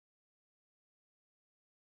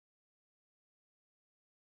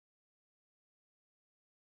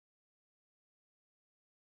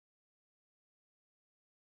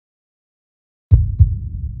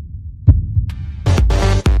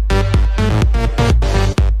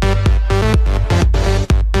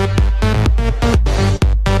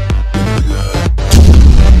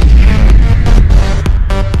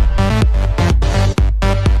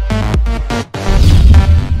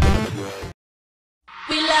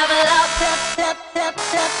level up.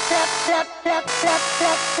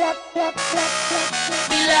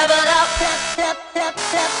 We level up.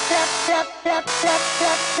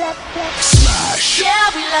 Smash. Yeah,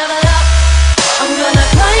 we level up. I'm gonna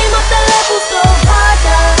climb up the levels, go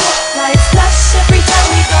harder. Lights flash every time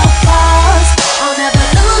we go past. I'll never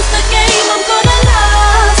lose the game, I'm gonna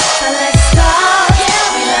last. So let's start.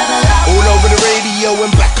 Yeah, we level up. All over the radio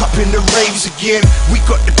and back up in the raves again. We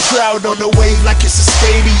got the crowd on the wave like it's a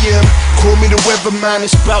stadium. Call me the weatherman,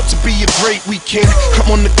 it's about to be a great weekend. I'm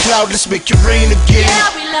on the cloud, let's make it rain again.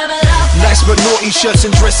 Yeah, we level up. Nice but naughty shirts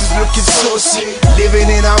and dresses looking saucy. Living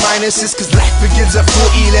in our minuses cause life begins at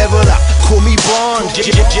 40. Level up, call me Bond,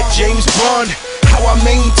 James Bond. How I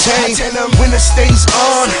maintain, when the stays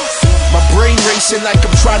on. My brain racing like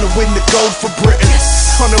I'm trying to win the gold for Britain.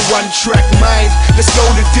 On a one-track mind, let's go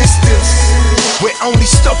the distance. We're only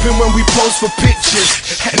stopping when we pose for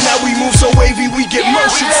pictures. And now we move so wavy we get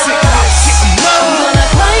motion sickness. I'm gonna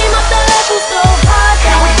climb up the levels, go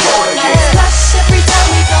harder. Lights flash every time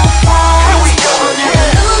we go past. I'll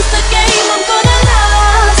never lose the game, I'm gonna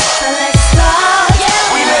last. So let's start.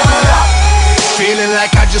 Yeah, we level up. Feeling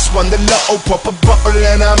like I just won the lotto. Pop a bottle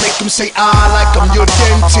and I make them say like I'm your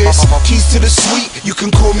dentist. Keys to the suite, you can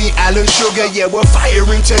call me Alan Sugar. Yeah, we're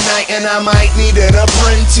firing tonight and I might need an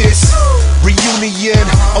apprentice. Reunion,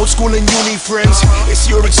 old school and uni friends. It's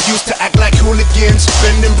your excuse to act like hooligans.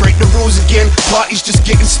 Bend and break the rules again. Party's just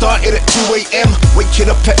getting started at 2 AM. Waking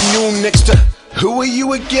up at noon next to who are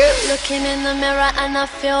you again? Looking in the mirror and I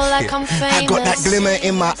feel like I'm famous. I got that glimmer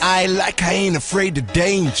in my eye like I ain't afraid of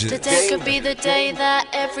danger. Today could be the day that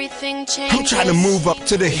everything changes. I'm trying to move up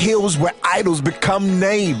to the hills where idols become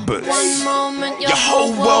neighbors. One moment your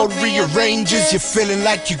whole world rearranges. You're feeling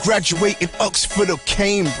like you graduated Oxford or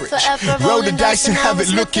Cambridge. Roll the dice and have it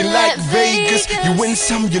looking like Vegas. You win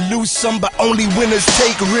some, you lose some, but only winners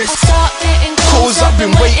take risks. Calls I've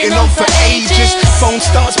been waiting on for ages. Phone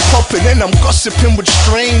starts popping and I'm gossiping with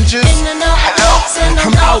strangers.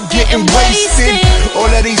 I'm out getting wasted. All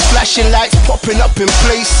of these flashing lights popping up in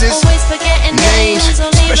places. Names,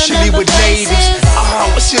 especially with ladies.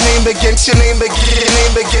 What's your name again? Your name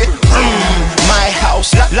again? My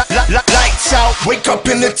house, lights out. Wake up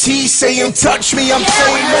in the tea saying touch me, I'm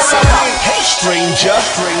famous. Hey stranger,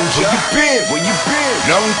 where you been?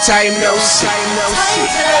 Long time no see.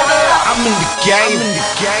 I'm in the game,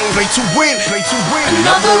 play to win.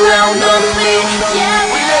 Another round on me. Yeah,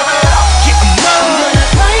 we level up. I'm gonna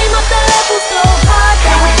climb up the levels, go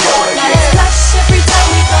harder. Lights flash every time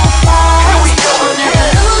we go past. I'll never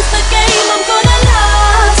lose the game, I'm gonna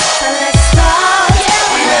last. So let's start. Yeah,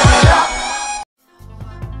 we level up.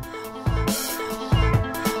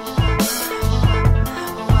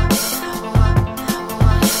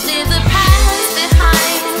 Leave the past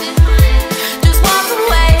behind. Just walk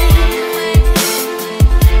away.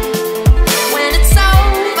 When it's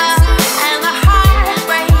over and the heart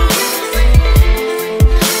breaks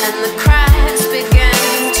and the cracks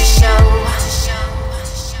begin to show.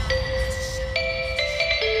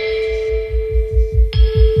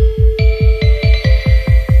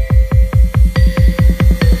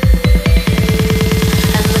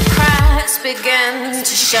 And the cracks begin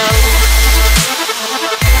to show.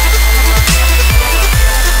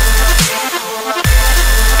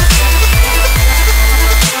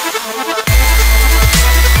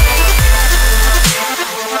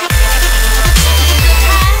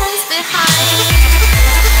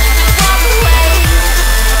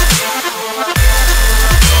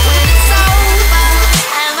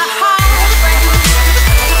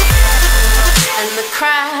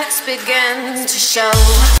 Begin to show.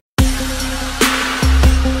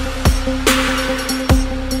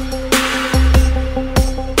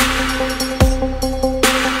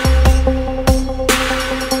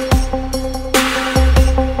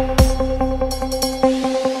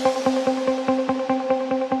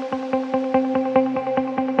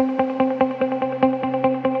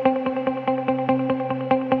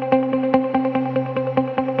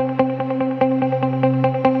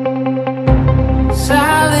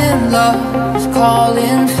 Love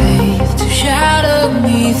calling faith to shadow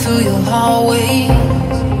me through your hallways,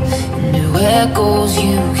 and new echoes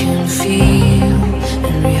you can feel,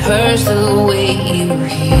 and rehearse the way you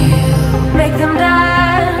heal. Make them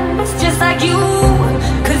dance just like you,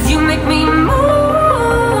 'cause you make me move.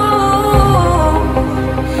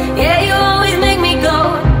 Yeah, you always make me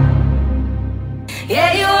go.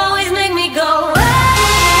 Yeah, you always make me go.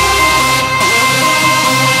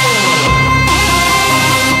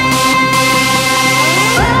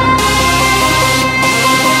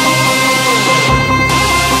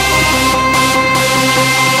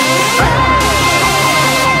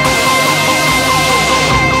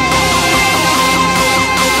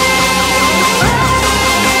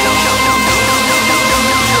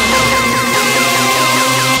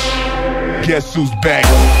 Guess who's back?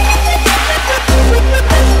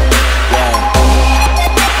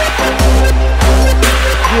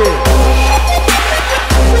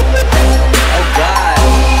 Oh God.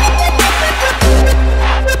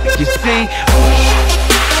 You see?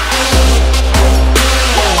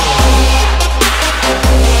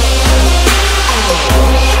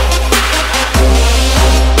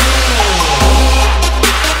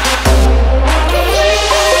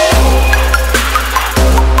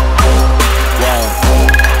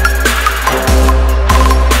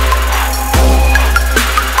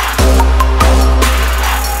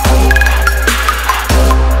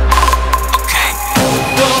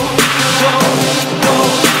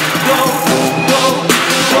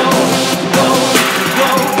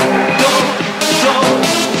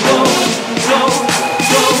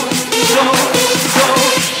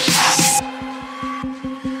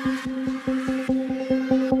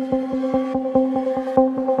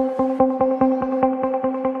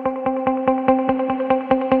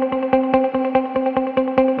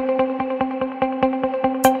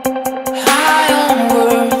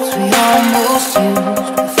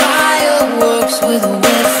 With a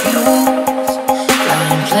wet fuse,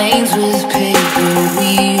 flying planes with paper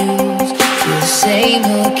wheels to the same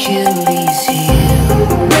Achilles heel.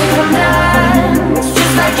 Babe, I'm not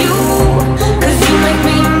just like you, 'cause you make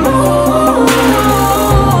me move.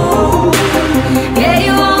 Yeah,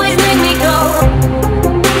 you always make me go.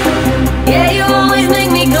 Yeah, you always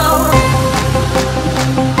make me go.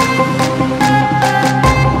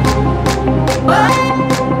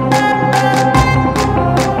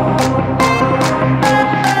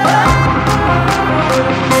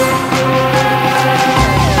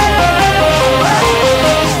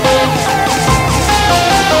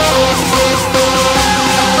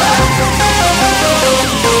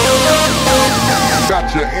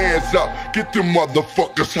 Your hands up, get them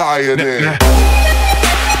motherfuckers higher than.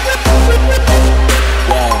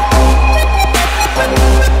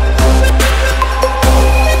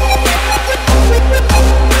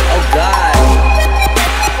 Oh God.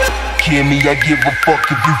 Hear me, I give a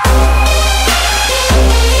fuck if you